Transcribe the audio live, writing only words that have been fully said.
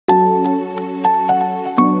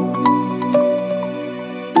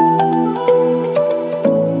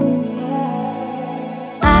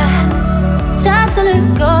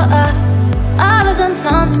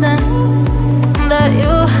nonsense that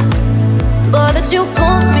you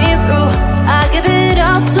pull me through. I give it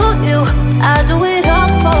up to you, I do it all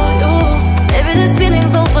for you. Maybe this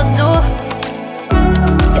feeling's overdue.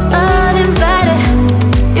 You're uninvited,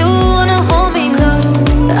 you wanna hold me close,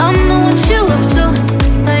 but I know what you up to.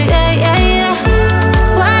 Yeah, yeah, yeah.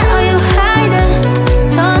 Why are you hiding?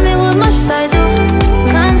 Tell me, what must I do?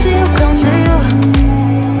 Come to you, come to you.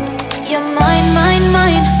 You're mine, mine,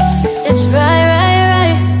 mine. It's right, right,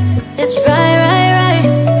 right. It's right, right, right,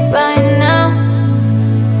 right now.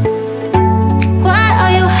 Why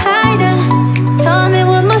are you hiding? Tell me,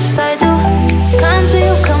 what must I do? Come to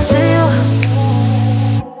you, come to you.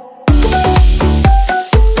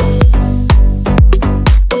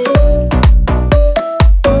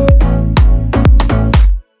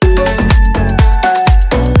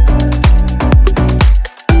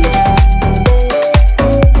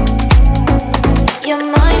 You're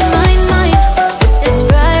mine, mine, mine. It's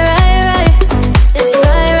right, right, right. It's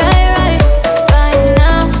right, right, right, right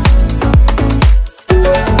now.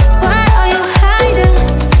 Why are you hiding?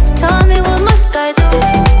 Tell me, what must I do?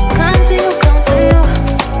 Come to you, come to you.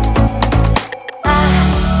 I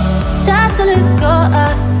try to let go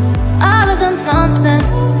of all of the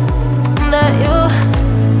nonsense that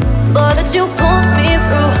you pull me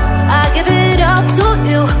through. I give it up to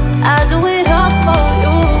you, I do it all for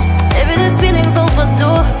you. Maybe this feeling's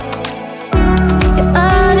overdue. You're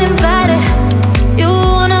uninvited, you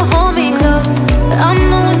wanna hold me close, but I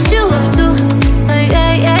know what you up to.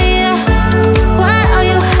 Yeah, yeah, yeah. Why are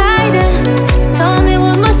you hiding? Tell me,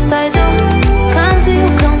 what must I do? Come to you,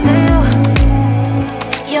 come to you.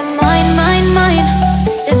 You're mine, mine, mine.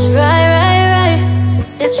 It's right, right, right.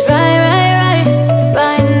 It's right, right, right,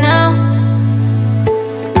 right now.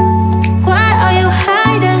 Why are you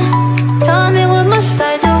hiding? Tell me, what must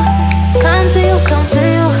I do? Come to you, come to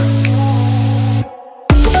you.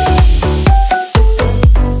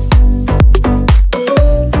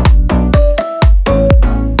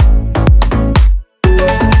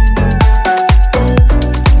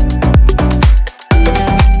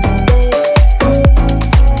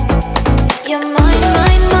 You're mine,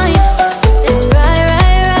 mine, mine. It's right,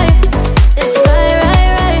 right, right. It's right,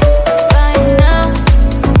 right, right, right now.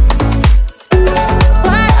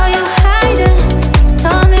 Why are you hiding?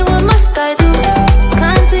 Tell me, what must I do?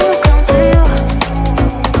 Come to you, come to you.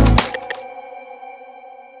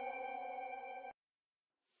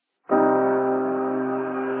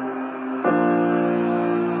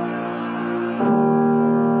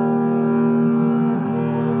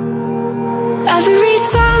 Every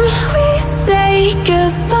time we say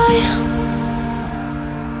goodbye,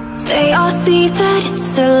 they all see that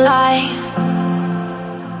it's a lie.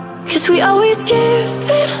 'Cause we always give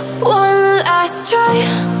it one last try.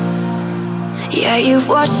 Yeah, you've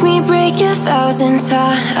watched me break 1,000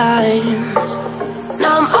 times.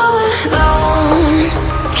 Now I'm all alone,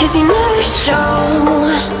 'cause you never show.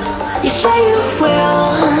 You say you will,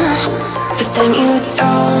 but then you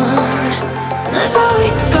don't. That's how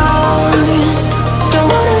it goes. Don't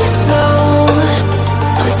wanna know.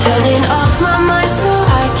 I'm turning off my mind so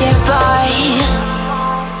I get by.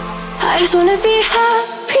 I just wanna be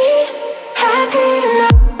happy, happy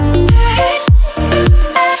tonight.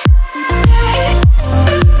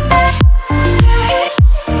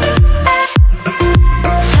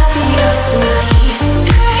 Happier tonight.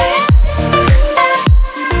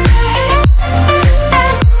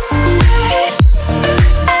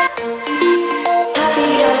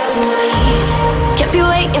 Happier tonight. Can't be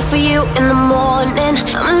waiting for you in the morning.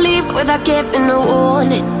 I'ma leave without giving a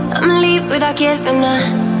warning. I'ma leave without giving a.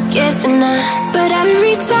 But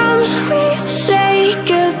every time we say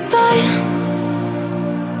goodbye,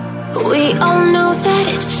 we all know that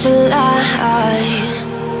it's a lie.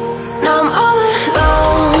 Now I'm all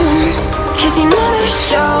alone, 'cause you never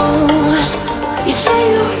show. You say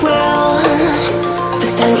you will,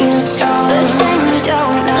 but then you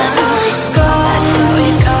don't. That's how it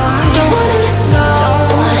goes. Don't wanna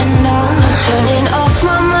know. I'm turning off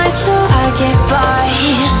my mind so I get by.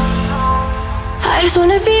 I just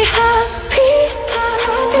wanna be happy,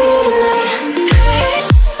 happy tonight.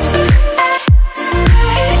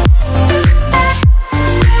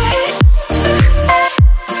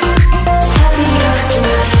 Happier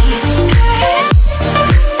tonight.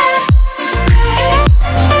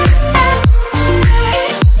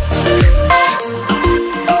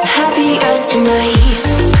 Happier tonight.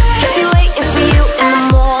 Can't be waiting for you in the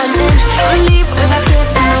morning. I'ma leave without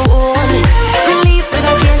giving a warning. I'ma leave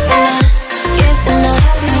without giving a.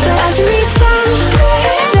 But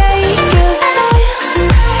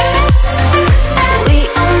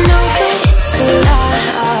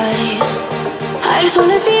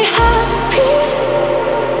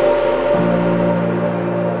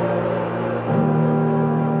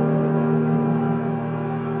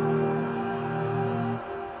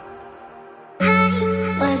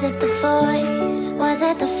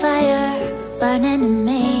burning in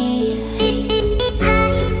me.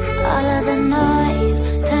 All of the noise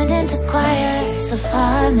turned into choirs of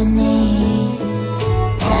harmony.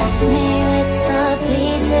 Left me with the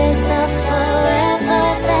pieces of forever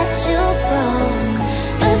that you broke.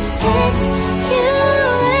 But since you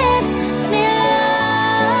left me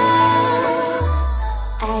alone,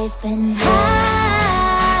 I've been